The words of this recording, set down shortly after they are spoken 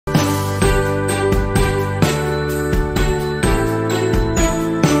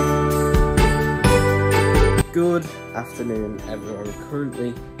Good afternoon, everyone.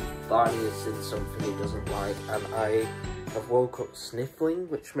 Currently, Barney has seen something he doesn't like, and I have woke up sniffling,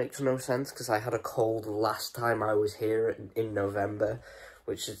 which makes no sense because I had a cold last time I was here in November,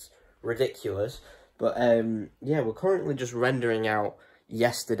 which is ridiculous. But yeah, we're currently just rendering out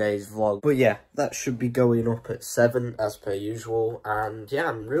yesterday's vlog. But yeah, that should be going up at 7 as per usual, and yeah,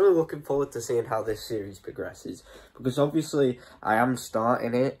 I'm really looking forward to seeing how this series progresses, because obviously I am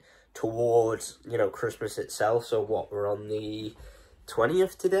starting it towards, you know, Christmas itself. So what, we're on the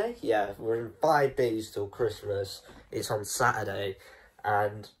 20th today? Yeah, we're in 5 days till Christmas. It's on Saturday,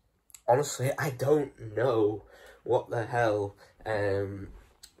 and honestly, I don't know what the hell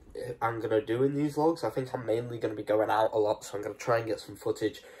I'm gonna do in these vlogs. I think I'm mainly gonna be going out a lot, so I'm gonna try and get some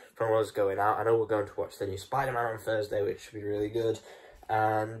footage from us going out. I know we're going to watch the new Spider-Man on Thursday, which should be really good.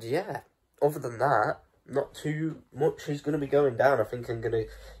 And yeah, other than that, not too much is going to be going down. I think I'm going to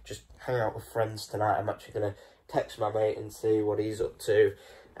just hang out with friends tonight. I'm actually going to text my mate and see what he's up to.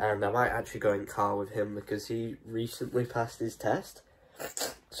 And I might actually go in car with him because he recently passed his test.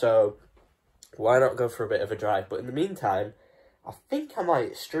 So why not go for a bit of a drive? But in the meantime, I think I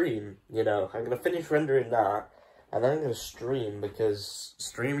might stream, you know. I'm going to finish rendering that, and then I'm going to stream, because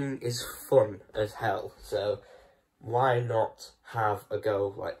streaming is fun as hell. So why not have a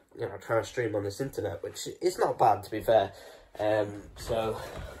go, like, you know, trying to stream on this internet, which is not bad, to be fair. So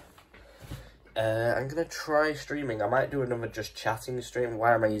I'm going to try streaming. I might do another just chatting stream.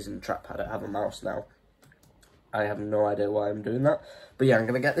 Why am I using the trackpad? I have a mouse now. I have no idea why I'm doing that. But yeah, I'm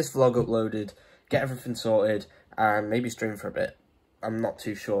going to get this vlog uploaded, get everything sorted, and maybe stream for a bit. I'm not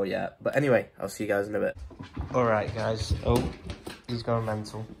too sure yet. But anyway, I'll see you guys in a bit. Alright, guys. Oh, he's going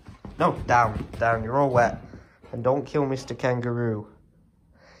mental. No, down, you're all wet. And don't kill Mr. Kangaroo.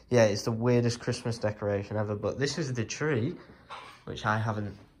 Yeah, it's the weirdest Christmas decoration ever. But this is the tree, which I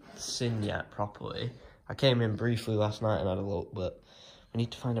haven't seen yet properly. I came in briefly last night and had a look, but we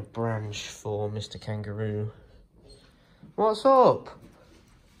need to find a branch for Mr. Kangaroo. What's up?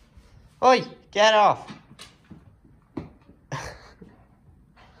 Oi, get off!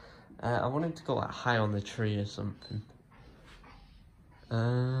 I wanted to go like high on the tree or something.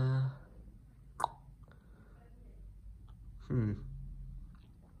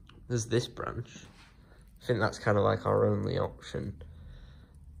 There's this branch. I think that's kind of like our only option.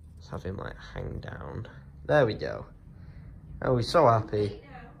 Let's have him like hang down. There we go. Oh, he's so happy.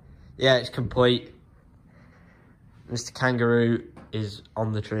 Yeah, it's complete. Mr. Kangaroo is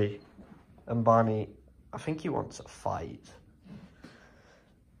on the tree. And Barney, I think he wants a fight.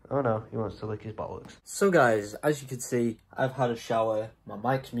 Oh no, he wants to lick his bollocks. So guys, as you can see, I've had a shower. My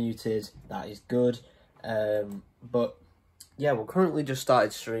mic's muted. That is good. But yeah, we're currently just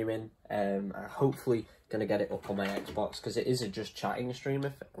started streaming. I'm hopefully going to get it up on my Xbox, because it is a just chatting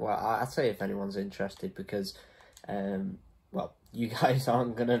stream. Well, I'd say if anyone's interested, because, well, you guys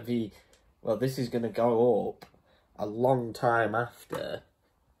aren't going to be... Well, this is going to go up a long time after...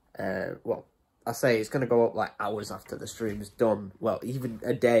 well, I say it's going to go up like hours after the stream is done. Well, even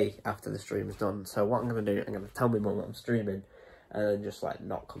a day after the stream is done. So what I'm going to do, I'm going to tell my mum I'm streaming, and then just like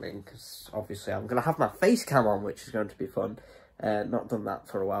not come in, because obviously I'm going to have my face cam on, which is going to be fun. Not done that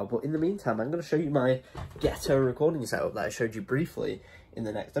for a while, but in the meantime, I'm going to show you my ghetto recording setup that I showed you briefly in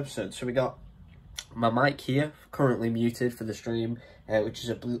the next episode. So we got my mic here, currently muted for the stream, which is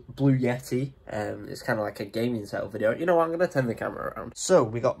a Blue Yeti. It's kind of like a gaming setup video. You know what, I'm going to turn the camera around. So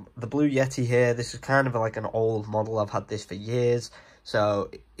we got the Blue Yeti here. This is kind of like an old model. I've had this for years, so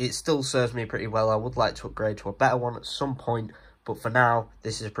it still serves me pretty well. I would like to upgrade to a better one at some point, but for now,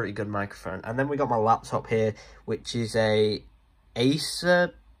 this is a pretty good microphone. And then we got my laptop here, which is a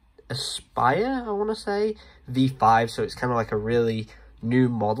Acer Aspire, I want to say, V5. So it's kind of like a really new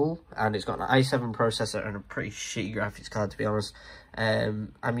model, and it's got an i7 processor and a pretty shitty graphics card, to be honest.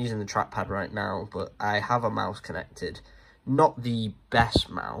 I'm using the trackpad right now, but I have a mouse connected. Not the best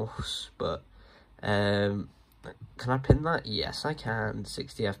mouse, but can I pin that? Yes, I can.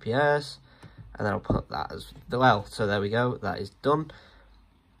 60 FPS, and then I'll put that as well. So there we go, that is done.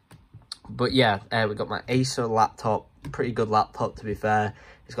 But yeah, we got my Acer laptop, pretty good laptop, to be fair.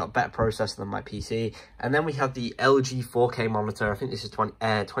 It's got a better processor than my PC. And then we have the LG 4K monitor. I think this is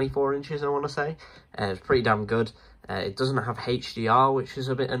 24 inches, I want to say. It's pretty damn good. It doesn't have HDR, which is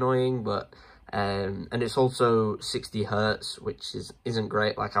a bit annoying, but and it's also 60 Hertz, which isn't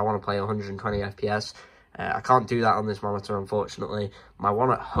great. Like, I want to play 120 FPS. I can't do that on this monitor, unfortunately. My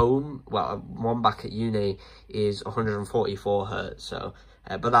one at home, well, one back at uni, is 144 Hertz, so...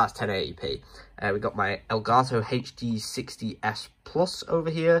 but that's 1080p. We got my Elgato HD60S Plus over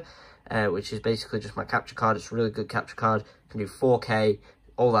here, which is basically just my capture card. It's a really good capture card. Can do 4K,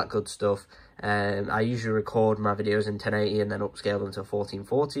 all that good stuff. I usually record my videos in 1080 and then upscale them to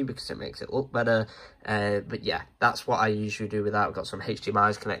 1440 because it makes it look better. But yeah, that's what I usually do with that. I've got some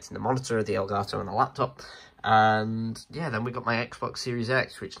HDMIs connecting the monitor, the Elgato and the laptop. And yeah, then we got my Xbox Series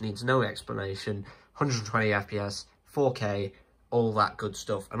X, which needs no explanation. 120 FPS, 4K, all that good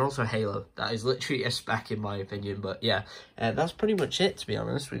stuff. And also Halo. That is literally a spec in my opinion. But yeah, that's pretty much it, to be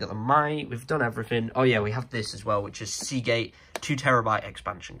honest. We got the mic, we've done everything. Oh yeah, we have this as well, which is Seagate 2TB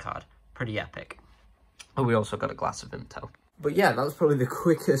expansion card. Pretty epic. Oh, we also got a glass of Intel. But yeah, that's probably the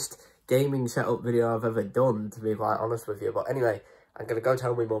quickest gaming setup video I've ever done, to be quite honest with you. But anyway, I'm going to go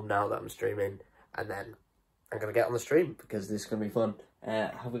tell my mum now that I'm streaming, and then I'm going to get on the stream, because this is going to be fun.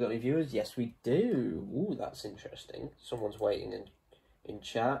 Have we got any viewers? Yes, we do. Ooh, that's interesting. Someone's waiting in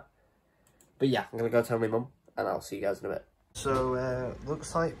chat. But yeah, I'm going to go tell my mum, and I'll see you guys in a bit. So,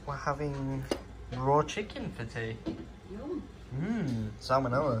 looks like we're having raw chicken for tea. Yum.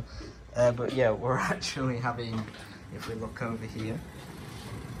 Salmonella. But yeah, we're actually having, if we look over here,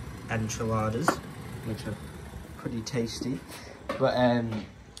 enchiladas, which are pretty tasty. But,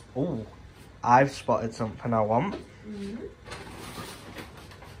 oh, I've spotted something I want. You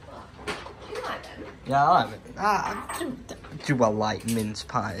like them? Yeah, I like it. Do I like mince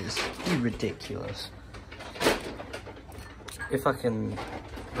pies? You're ridiculous. If I can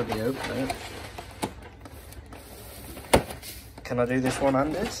bloody open it. Can I do this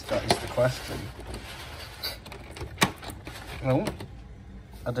one-handed? That is the question. No.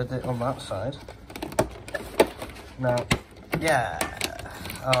 I did it on that side. Now, yeah.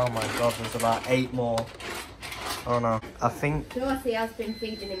 Oh my god, there's about 8 more. Oh no. I think Dorsey has been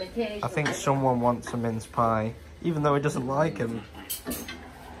feeding him occasionally. I think someone wants a mince pie, even though he doesn't like him.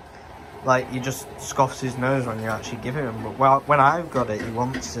 Like, he just scoffs his nose when you actually give it him. But well, when I've got it, he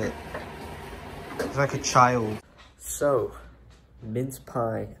wants it. He's like a child. So, mince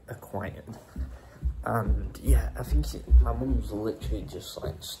pie acquired. And yeah, I think my mum's literally just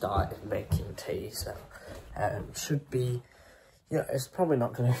like started making tea, so should be, yeah, it's probably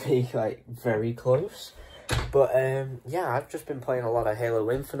not going to be like very close. But yeah, I've just been playing a lot of Halo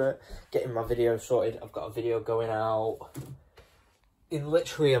Infinite, getting my video sorted. I've got a video going out in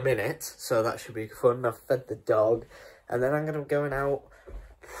literally a minute, so that should be fun. I've fed the dog, and then I'm going to be going out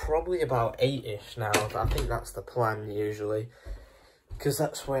probably about 8ish now. I think that's the plan usually, because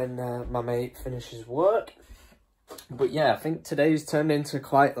that's when my mate finishes work. But yeah, I think today's turned into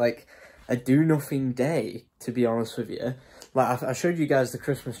quite like a do-nothing day, to be honest with you. Like, I showed you guys the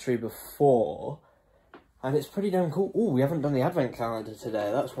Christmas tree before, and it's pretty damn cool. Oh, we haven't done the advent calendar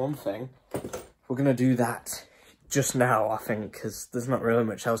today, that's one thing. We're going to do that just now, I think, because there's not really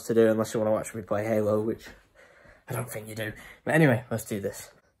much else to do unless you want to watch me play Halo, which I don't think you do. But anyway, let's do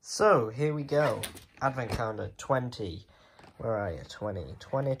this. So, here we go. Advent calendar 20. Where are you? 20.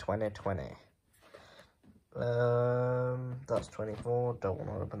 That's 24. Don't want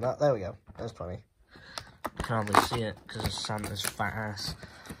to open that. There we go. There's 20. You can hardly see it because of Santa's fat ass.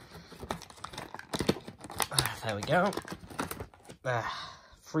 There we go.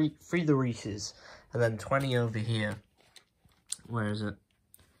 Free the Reese's. And then 20 over here. Where is it?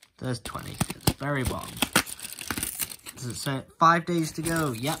 There's 20. At the very bottom. Does it say 5 days to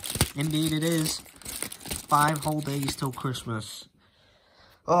go? Yep, indeed it is. 5 whole days till Christmas.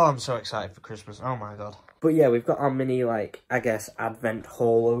 Oh, I'm so excited for Christmas. Oh my god. But yeah, we've got our mini, like, I guess, advent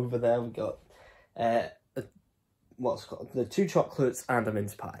haul over there. We've got, what's it called? The 2 chocolates and a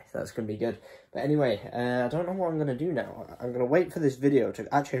mince pie. That's going to be good. But anyway, I don't know what I'm going to do now. I'm going to wait for this video to...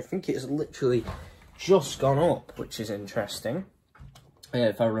 Actually, I think it's literally just gone up, which is interesting.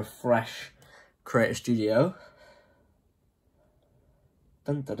 If I refresh Creator Studio...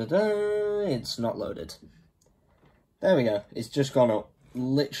 Dun, dun, dun, dun, it's not loaded. There we go. It's just gone up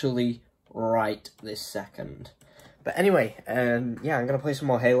literally right this second. But anyway, yeah, I'm going to play some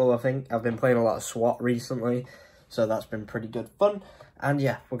more Halo, I think. I've been playing a lot of SWAT recently, so that's been pretty good fun. And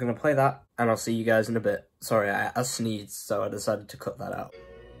yeah, we're going to play that, and I'll see you guys in a bit. Sorry, I sneezed, so I decided to cut that out.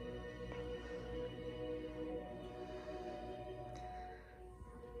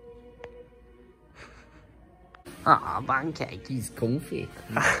 Ah, pancake, he's comfy.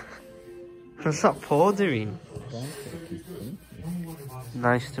 What's that paw doing?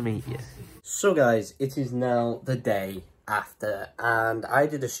 Nice to meet you. So guys, it is now the day after, and I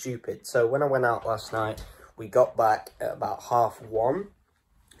did a stupid. So when I went out last night, we got back at about 1:30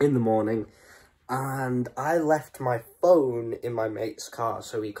 in the morning, and I left my phone in my mate's car.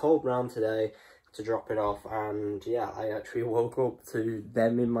 So he called round today to drop it off, and yeah, I actually woke up to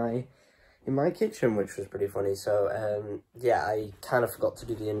them in my kitchen, which was pretty funny. So yeah, I kind of forgot to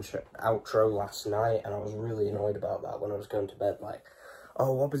do the outro last night, and I was really annoyed about that when I was going to bed. Like,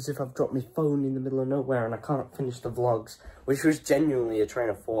 oh, what happens if I've dropped my phone in the middle of nowhere and I can't finish the vlogs? Which was genuinely a train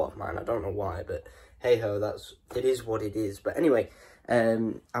of thought of mine. I don't know why, but hey-ho, it is what it is. But anyway,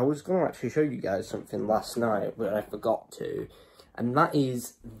 I was going to actually show you guys something last night, but I forgot to. And that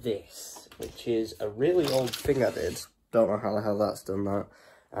is this, which is a really old thing I did. Don't know how the hell that's done that.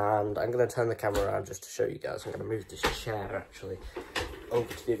 And I'm going to turn the camera around just to show you guys. I'm going to move this chair, actually,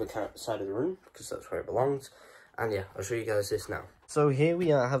 over to the other side of the room, because that's where it belongs. And yeah, I'll show you guys this now. So here we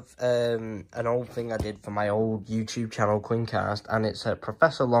have an old thing I did for my old YouTube channel, Quincast, and it's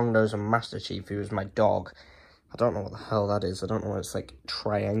Professor Longnose and Master Chief, who was my dog. I don't know what the hell that is. I don't know why it's like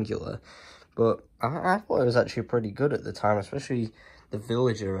triangular. But I thought it was actually pretty good at the time, especially the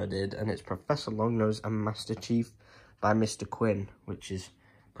villager I did. And it's Professor Longnose and Master Chief by Mr. Quinn, which is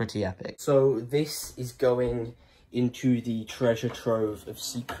pretty epic. So this is going into the treasure trove of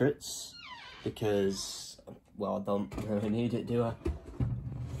secrets, because, well, I don't really need it, do I?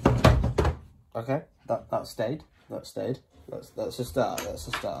 Okay, that stayed. That's a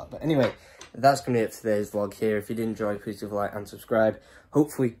start, But anyway, that's going to be it for today's vlog here. If you did enjoy, please leave a like and subscribe.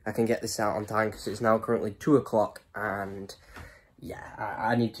 Hopefully, I can get this out on time, because it's now currently 2 o'clock, and yeah,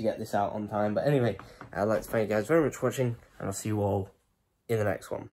 I need to get this out on time. But anyway, I'd like to thank you guys very much for watching, and I'll see you all in the next one.